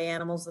the gray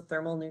animals, the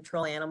thermal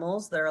neutral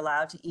animals. They're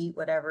allowed to eat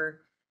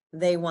whatever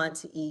they want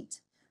to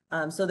eat.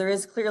 So there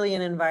is clearly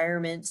an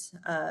environment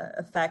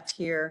effect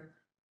here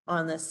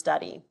on this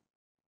study.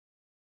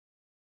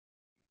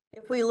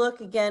 If we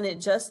look again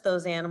at just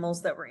those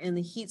animals that were in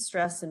the heat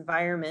stress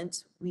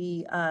environment,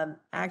 we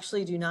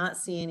actually do not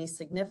see any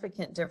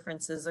significant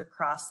differences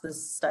across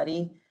this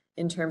study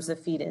in terms of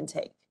feed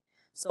intake.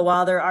 So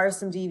while there are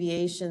some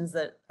deviations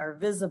that are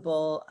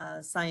visible,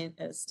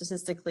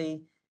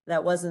 statistically,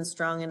 that wasn't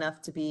strong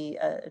enough to be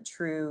a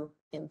true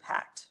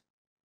impact.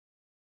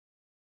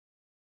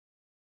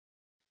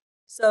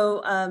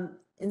 So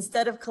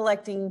instead of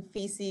collecting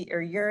feces or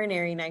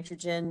urinary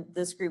nitrogen,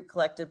 this group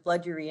collected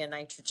blood urea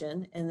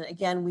nitrogen. And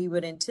again, we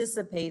would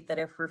anticipate that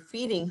if we're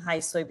feeding high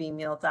soybean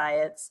meal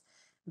diets,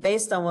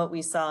 based on what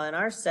we saw in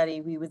our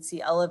study, we would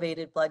see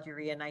elevated blood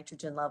urea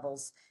nitrogen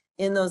levels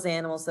in those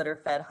animals that are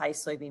fed high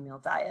soybean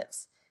meal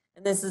diets.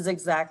 And this is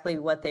exactly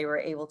what they were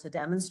able to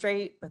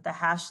demonstrate, with the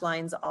hash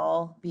lines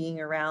all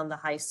being around the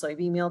high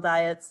soybean meal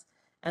diets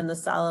and the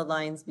solid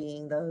lines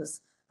being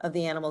those of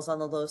the animals on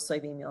the low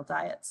soybean meal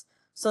diets.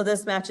 So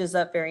this matches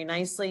up very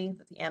nicely.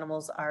 The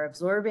animals are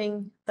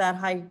absorbing that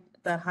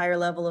higher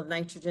level of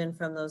nitrogen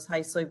from those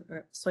high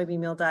soybean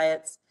meal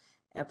diets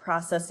and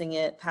processing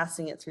it,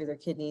 passing it through their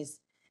kidneys,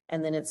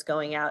 and then it's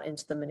going out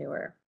into the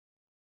manure.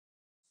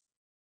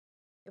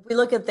 If we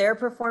look at their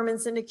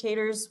performance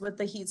indicators with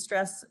the heat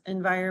stress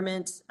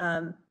environment,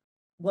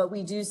 what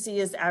we do see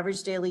is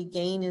average daily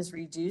gain is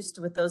reduced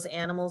with those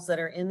animals that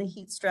are in the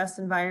heat stress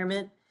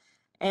environment.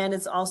 And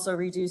it's also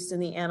reduced in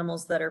the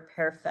animals that are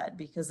pair fed,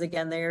 because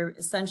again, they're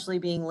essentially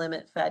being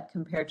limit fed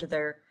compared to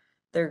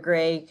their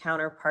gray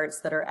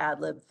counterparts that are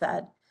ad lib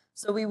fed.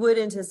 So we would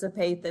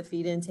anticipate that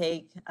feed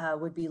intake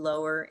would be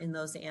lower in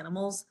those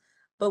animals,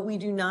 but we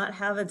do not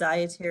have a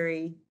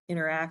dietary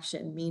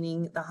interaction,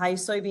 meaning the high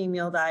soybean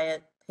meal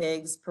diet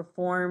pigs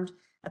performed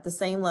at the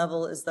same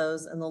level as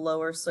those in the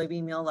lower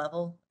soybean meal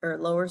level or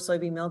lower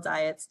soybean meal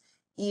diets,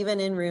 even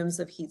in rooms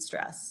of heat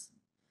stress.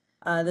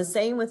 The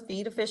same with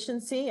feed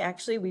efficiency.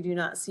 Actually, we do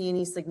not see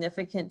any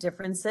significant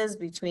differences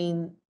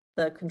between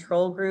the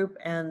control group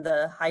and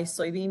the high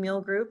soybean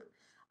meal group.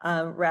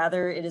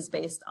 Rather, it is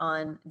based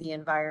on the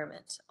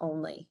environment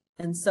only.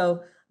 And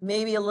so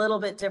maybe a little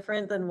bit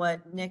different than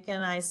what Nick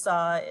and I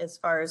saw as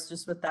far as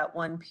just with that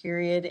one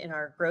period in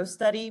our growth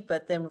study.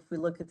 But then if we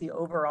look at the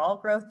overall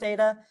growth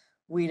data,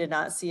 we did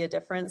not see a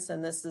difference.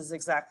 And this is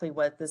exactly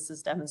what this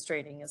is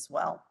demonstrating as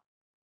well.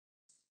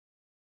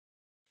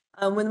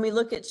 When we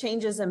look at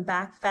changes in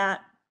back fat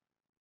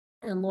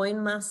and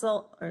loin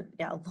muscle,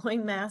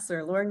 loin mass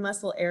or loin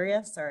muscle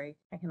area, sorry,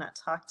 I cannot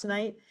talk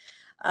tonight.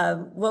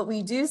 What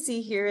we do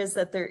see here is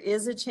that there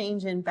is a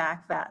change in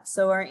back fat.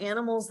 So our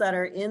animals that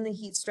are in the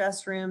heat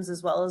stress rooms,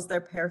 as well as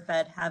their pair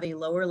fed, have a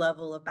lower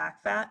level of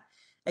back fat.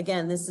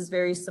 Again, this is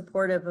very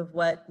supportive of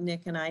what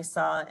Nick and I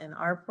saw in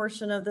our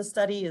portion of the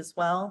study as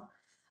well.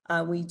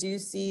 We do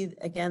see,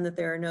 again, that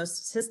there are no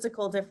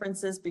statistical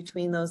differences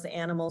between those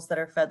animals that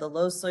are fed the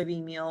low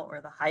soybean meal or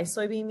the high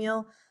soybean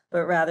meal,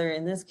 but rather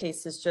in this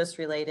case, it's just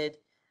related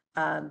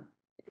to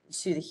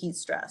the heat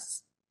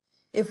stress.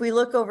 If we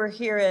look over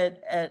here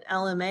at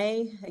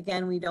LMA,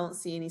 again, we don't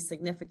see any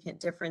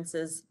significant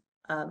differences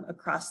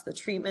across the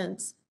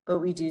treatments, but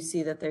we do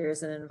see that there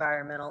is an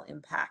environmental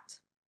impact.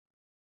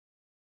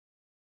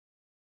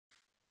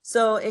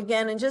 So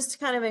again, and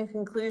just kind of in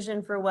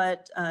conclusion for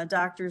what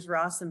doctors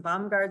Ross and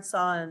Baumgard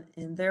saw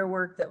in their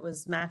work that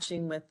was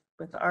matching with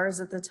ours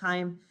at the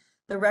time,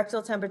 the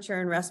rectal temperature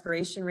and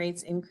respiration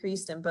rates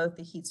increased in both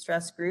the heat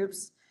stress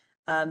groups.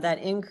 That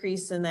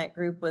increase in that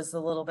group was a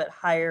little bit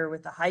higher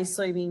with the high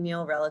soybean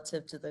meal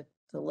relative to the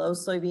low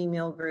soybean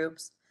meal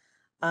groups.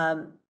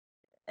 In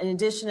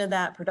addition to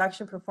that,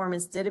 production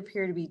performance did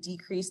appear to be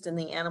decreased in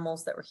the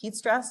animals that were heat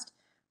stressed,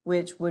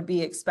 which would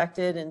be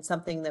expected and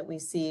something that we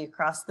see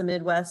across the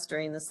Midwest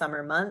during the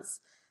summer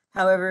months.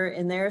 However,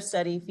 in their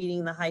study,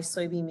 feeding the high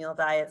soybean meal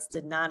diets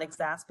did not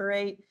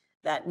exacerbate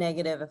that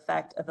negative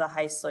effect of the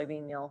high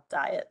soybean meal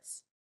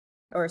diets,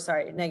 or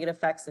sorry, negative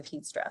effects of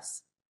heat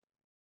stress.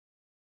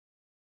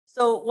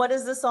 So what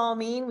does this all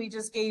mean? We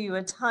just gave you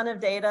a ton of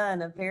data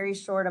in a very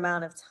short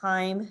amount of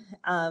time.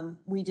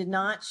 We did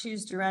not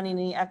choose to run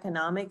any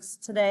economics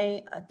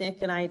today.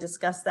 Nick and I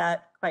discussed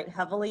that quite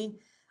heavily.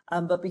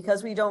 But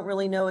because we don't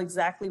really know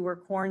exactly where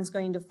corn's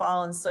going to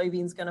fall and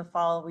soybean's going to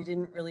fall, we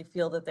didn't really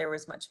feel that there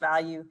was much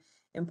value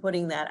in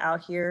putting that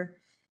out here.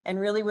 And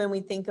really, when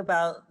we think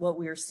about what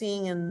we're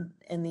seeing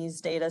in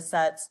these data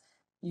sets,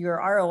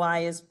 your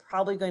ROI is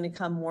probably going to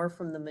come more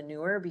from the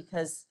manure,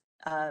 because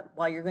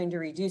while you're going to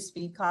reduce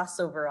feed costs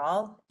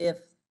overall, if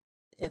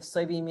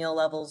soybean meal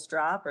levels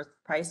drop or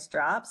price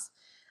drops,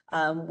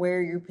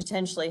 where you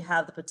potentially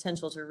have the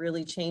potential to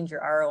really change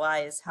your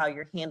ROI is how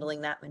you're handling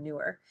that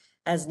manure.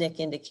 As Nick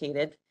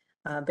indicated,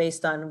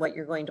 based on what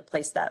you're going to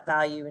place that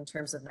value in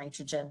terms of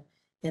nitrogen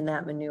in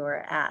that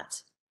manure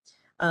at.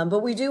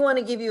 But we do want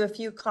to give you a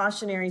few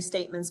cautionary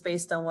statements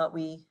based on what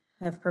we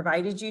have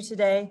provided you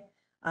today.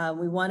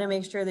 We want to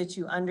make sure that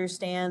you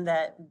understand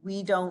that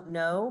we don't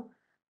know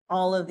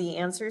all of the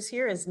answers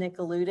here. As Nick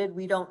alluded,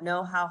 we don't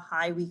know how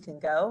high we can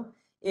go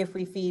if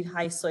we feed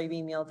high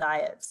soybean meal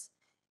diets.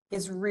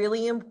 It's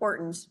really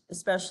important,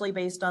 especially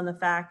based on the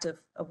fact of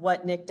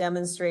what Nick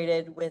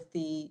demonstrated with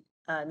the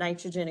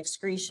nitrogen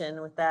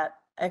excretion, with that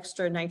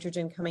extra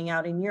nitrogen coming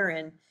out in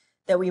urine,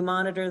 that we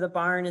monitor the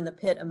barn and the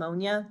pit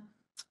ammonia,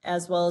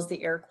 as well as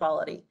the air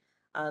quality.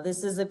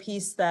 This is a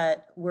piece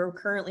that we're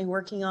currently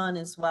working on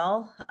as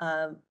well.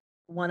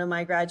 One of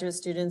my graduate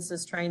students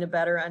is trying to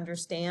better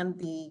understand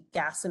the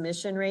gas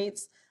emission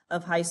rates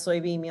of high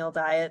soybean meal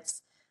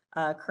diets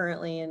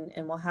currently,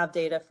 and we'll have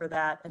data for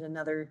that at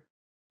another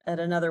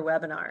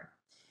webinar.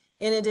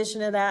 In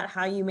addition to that,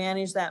 how you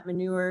manage that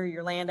manure,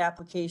 your land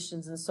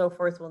applications, and so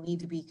forth will need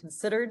to be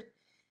considered.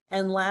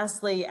 And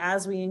lastly,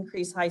 as we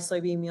increase high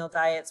soybean meal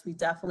diets, we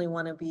definitely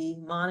want to be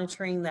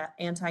monitoring that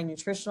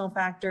anti-nutritional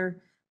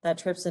factor, that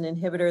trypsin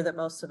inhibitor that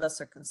most of us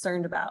are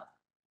concerned about.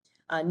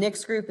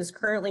 Nick's group is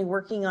currently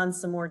working on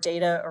some more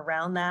data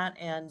around that.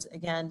 And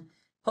again,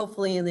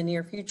 hopefully in the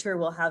near future,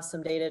 we'll have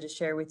some data to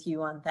share with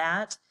you on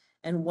that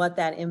and what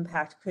that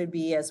impact could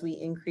be as we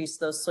increase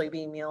those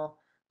soybean meal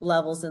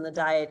levels in the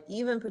diet,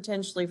 even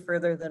potentially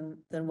further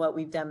than what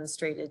we've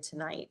demonstrated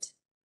tonight.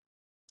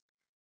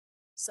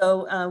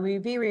 So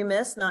we'd be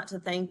remiss not to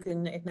thank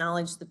and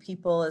acknowledge the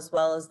people as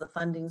well as the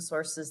funding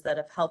sources that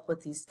have helped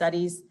with these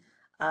studies.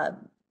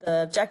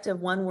 The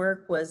Objective 1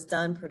 work was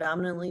done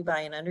predominantly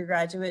by an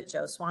undergraduate,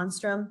 Joe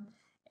Swanstrom,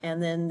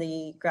 and then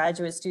the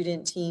graduate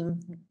student team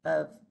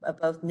of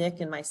both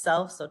Nick and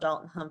myself, so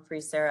Dalton Humphrey,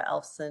 Sarah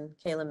Elfson,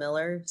 Kayla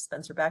Miller,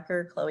 Spencer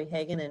Becker, Chloe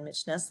Hagan, and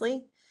Mitch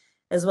Nestle,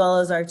 as well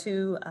as our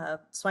two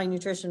swine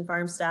nutrition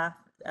farm staff,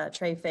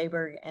 Trey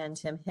Faberg and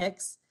Tim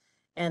Hicks.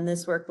 And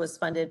this work was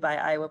funded by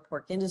Iowa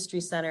Pork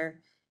Industry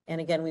Center. And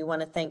again, we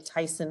want to thank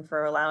Tyson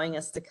for allowing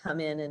us to come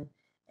in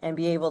and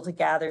be able to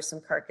gather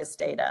some carcass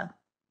data.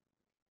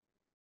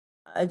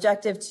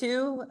 Objective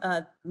 2,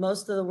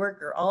 most of the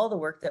work or all the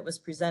work that was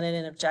presented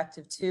in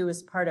Objective 2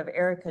 is part of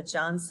Erica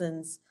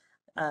Johnson's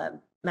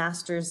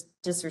master's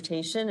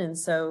dissertation. And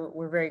so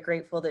we're very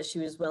grateful that she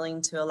was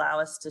willing to allow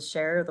us to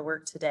share the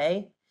work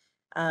today.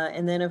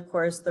 And then of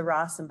course, the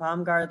Ross and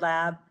Baumgard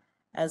lab,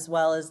 as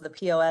well as the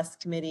POS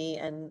committee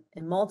and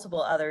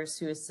multiple others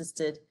who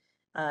assisted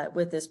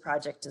with this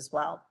project as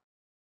well.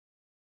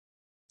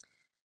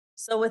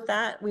 So with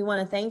that, we want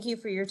to thank you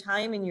for your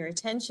time and your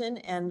attention.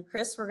 And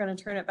Chris, we're going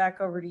to turn it back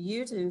over to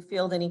you to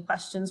field any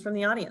questions from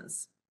the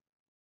audience.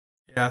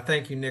 Yeah,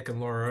 thank you, Nick and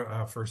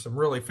Laura, for some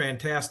really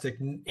fantastic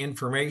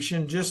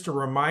information. Just a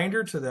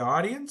reminder to the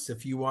audience,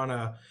 if you want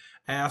to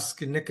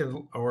ask Nick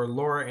or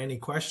Laura any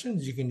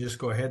questions, you can just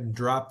go ahead and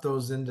drop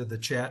those into the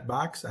chat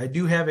box. I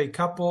do have a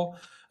couple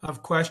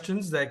of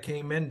questions that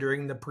came in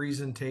during the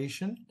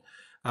presentation.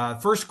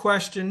 First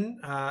question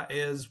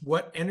is,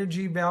 what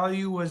energy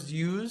value was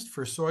used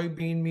for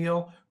soybean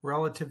meal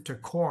relative to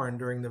corn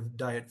during the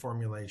diet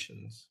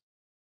formulations?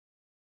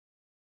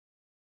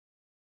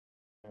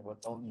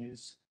 What don't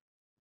use?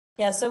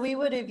 Yeah, so we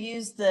would have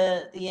used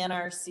the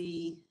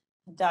NRC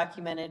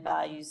documented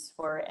values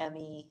for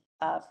ME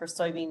for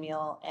soybean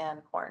meal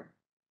and corn.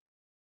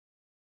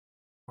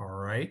 All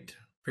right,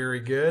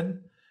 very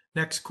good.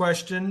 Next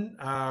question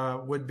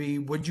would be,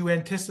 would you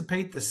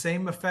anticipate the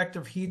same effect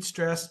of heat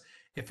stress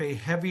if a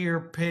heavier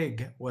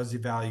pig was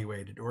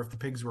evaluated, or if the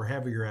pigs were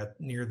heavier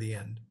near the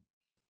end?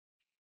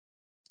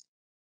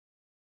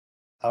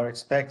 I would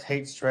expect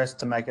heat stress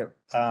to make it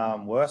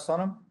worse on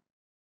them.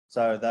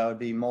 So they would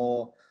be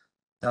more,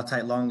 they'll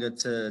take longer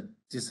to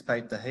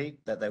dissipate the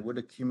heat that they would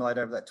accumulate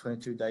over that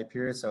 22-day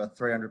period. So a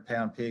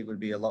 300-pound pig would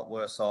be a lot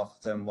worse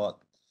off than what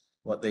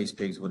these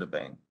pigs would have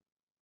been.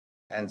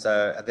 And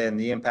so then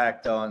the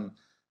impact on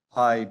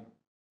high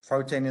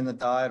protein in the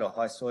diet or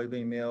high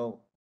soybean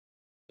meal,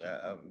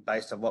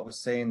 based on what we're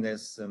seeing,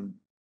 there's some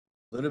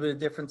little bit of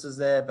differences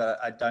there, but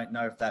I don't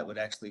know if that would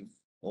actually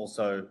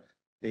also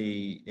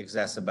be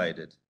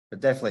exacerbated.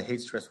 But definitely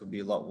heat stress would be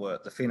a lot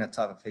worse. The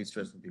phenotype of heat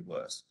stress would be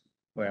worse.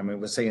 Where, I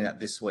mean, we're seeing that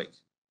this week.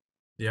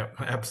 Yeah,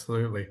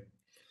 absolutely.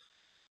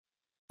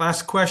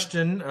 Last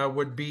question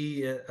would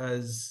be,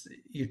 as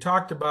you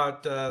talked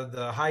about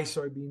the high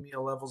soybean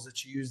meal levels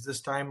that you used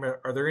this time,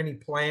 are there any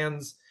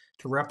plans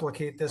to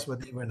replicate this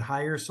with even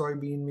higher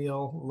soybean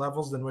meal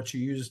levels than what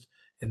you used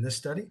in this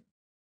study?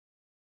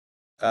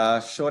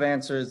 Short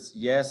answer is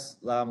yes.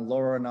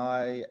 Laura and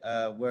I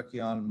are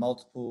working on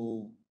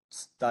multiple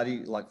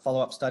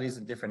follow-up studies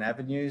in different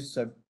avenues.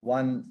 So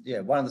one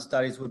of the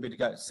studies would be to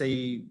go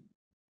see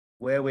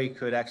where we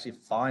could actually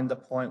find the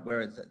point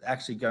where it's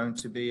actually going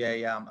to be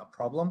a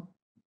problem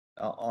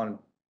on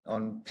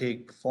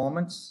pig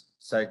performance.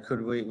 So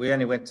could we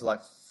only went to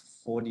like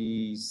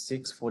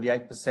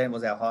 48%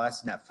 was our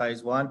highest in that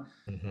phase 1.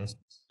 Mm-hmm.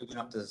 We went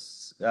up to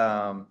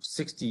 60%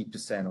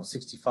 or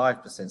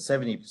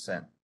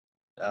 65%,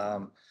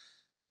 70%.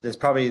 there's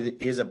probably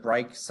is a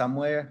break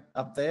somewhere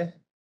up there.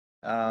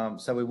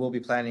 So we will be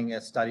planning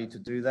a study to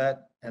do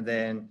that. And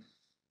then,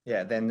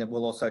 yeah, then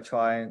we'll also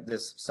try,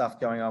 there's stuff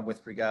going on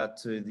with regard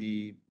to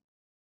the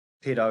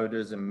pit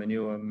odors and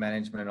manure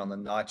management on the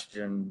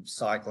nitrogen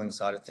cycling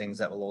side of things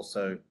that will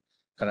also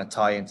kind of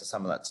tie into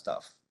some of that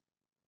stuff.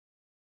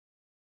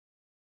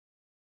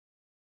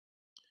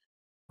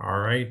 All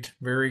right,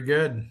 very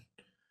good.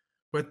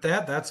 With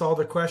that, that's all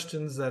the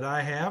questions that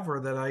I have or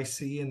that I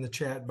see in the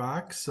chat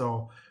box.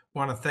 So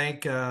want to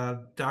thank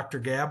Dr.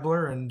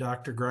 Gabler and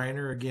Dr.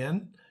 Greiner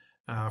again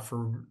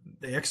for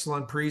the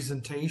excellent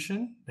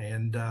presentation,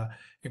 and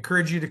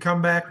encourage you to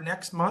come back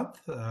next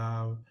month.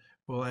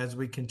 Well, as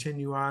we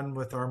continue on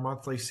with our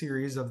monthly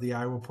series of the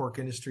Iowa Pork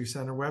Industry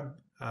Center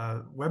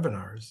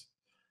webinars.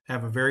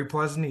 Have a very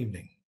pleasant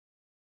evening.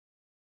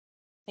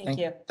 Thank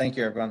you. Thank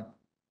you, everyone.